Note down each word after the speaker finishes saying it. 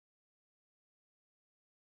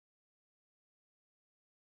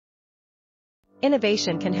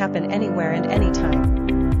Innovation can happen anywhere and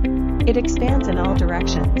anytime. It expands in all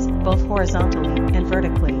directions, both horizontally and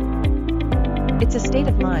vertically. It's a state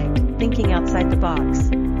of mind, thinking outside the box.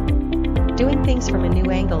 Doing things from a new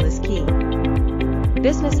angle is key.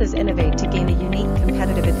 Businesses innovate to gain a unique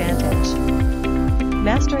competitive advantage.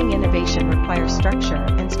 Mastering innovation requires structure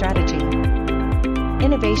and strategy.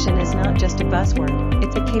 Innovation is not just a buzzword,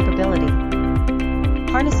 it's a capability.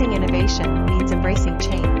 Harnessing innovation means embracing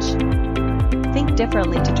change. Think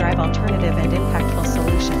differently to drive alternative and impactful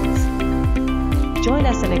solutions. Join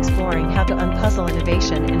us in exploring how to unpuzzle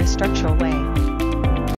innovation in a structural way.